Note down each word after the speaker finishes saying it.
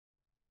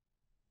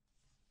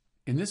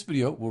In this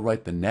video, we'll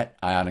write the net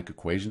ionic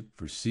equation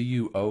for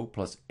CuO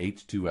plus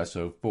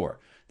H2SO4.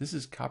 This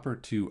is copper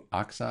 2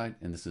 oxide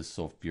and this is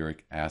sulfuric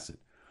acid.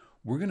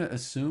 We're going to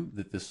assume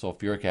that this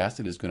sulfuric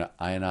acid is going to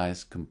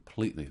ionize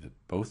completely,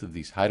 that both of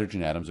these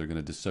hydrogen atoms are going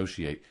to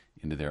dissociate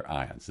into their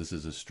ions. This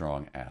is a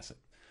strong acid.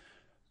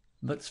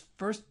 Let's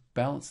first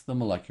balance the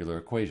molecular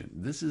equation.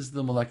 This is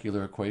the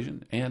molecular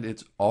equation and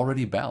it's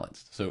already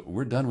balanced. So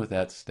we're done with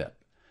that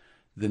step.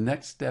 The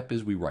next step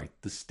is we write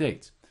the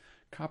states.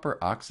 Copper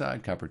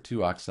oxide, copper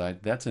 2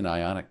 oxide, that's an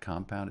ionic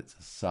compound. It's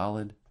a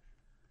solid.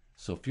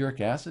 Sulfuric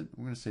acid,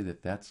 we're going to say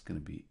that that's going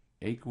to be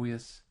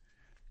aqueous.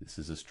 This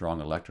is a strong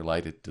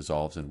electrolyte. It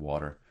dissolves in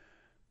water.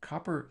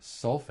 Copper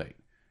sulfate.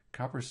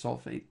 Copper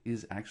sulfate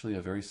is actually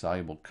a very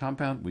soluble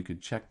compound. We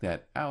could check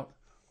that out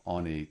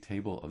on a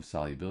table of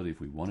solubility if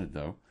we wanted,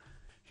 though.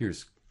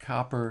 Here's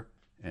copper,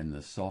 and the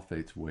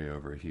sulfate's way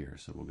over here.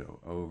 So we'll go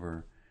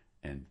over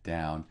and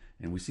down,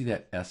 and we see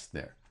that S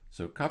there.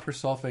 So copper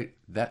sulfate,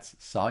 that's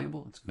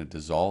soluble. It's going to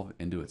dissolve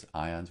into its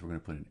ions. We're going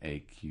to put an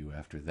AQ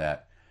after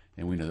that.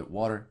 And we know that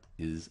water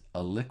is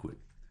a liquid.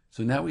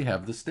 So now we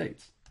have the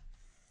states.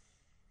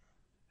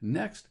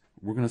 Next,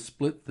 we're going to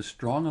split the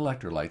strong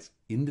electrolytes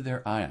into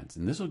their ions.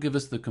 And this will give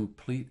us the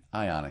complete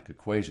ionic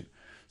equation.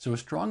 So a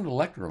strong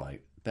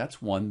electrolyte,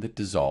 that's one that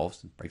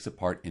dissolves and breaks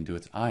apart into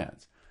its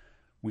ions.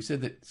 We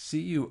said that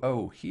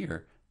CuO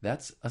here,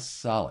 that's a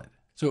solid.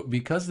 So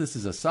because this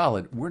is a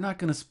solid, we're not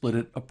going to split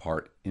it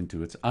apart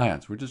into its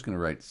ions. We're just going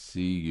to write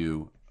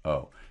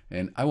CuO.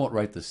 And I won't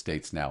write the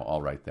states now.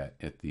 I'll write that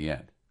at the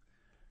end.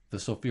 The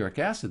sulfuric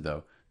acid,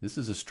 though, this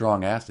is a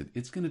strong acid.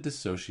 It's going to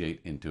dissociate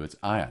into its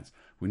ions.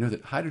 We know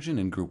that hydrogen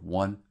in group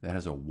 1, that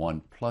has a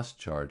 1 plus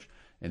charge.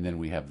 And then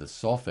we have the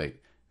sulfate.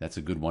 That's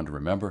a good one to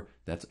remember.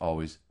 That's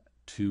always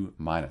 2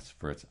 minus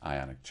for its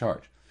ionic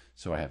charge.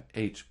 So I have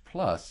H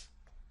plus,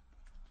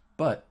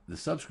 but the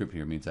subscript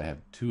here means I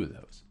have 2 of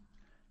those.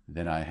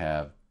 Then I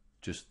have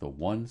just the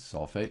 1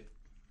 sulfate.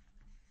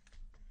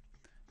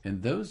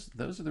 And those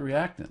are the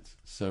reactants.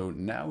 So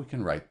now we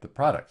can write the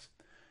products.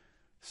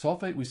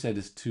 Sulfate we said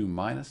is 2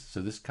 minus, so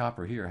this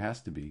copper here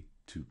has to be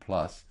 2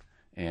 plus.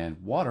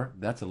 And water,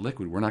 that's a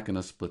liquid. We're not going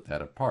to split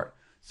that apart.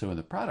 So in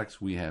the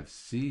products we have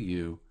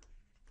Cu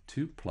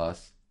 2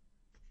 plus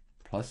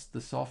the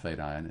sulfate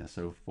ion,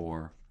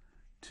 SO4,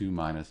 2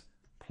 minus,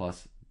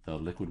 plus the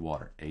liquid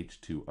water,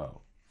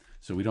 H2O.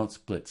 So we don't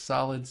split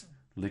solids,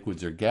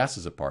 liquids, or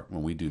gases apart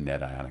when we do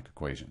net ionic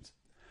equations.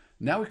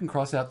 Now we can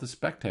cross out the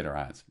spectator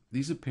ions.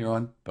 These appear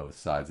on both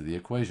sides of the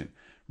equation.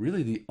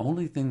 Really, the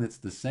only thing that's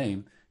the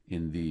same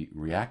in the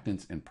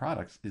reactants and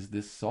products is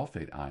this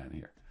sulfate ion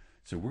here.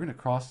 So we're going to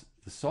cross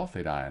the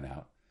sulfate ion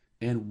out.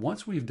 And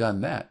once we've done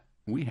that,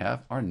 we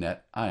have our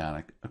net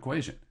ionic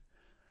equation.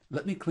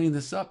 Let me clean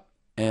this up,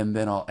 and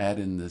then I'll add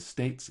in the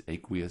states,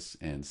 aqueous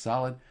and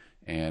solid,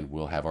 and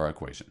we'll have our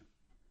equation.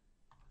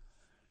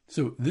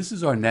 So this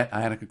is our net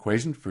ionic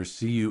equation for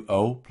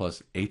CuO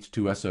plus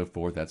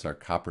H2SO4. That's our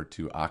copper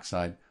 2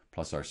 oxide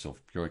plus our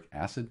sulfuric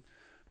acid.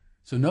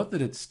 So note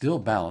that it's still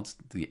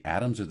balanced. The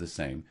atoms are the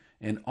same.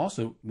 And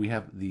also, we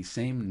have the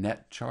same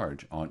net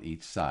charge on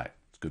each side.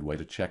 It's a good way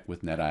to check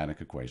with net ionic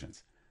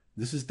equations.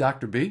 This is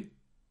Dr. B,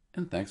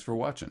 and thanks for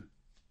watching.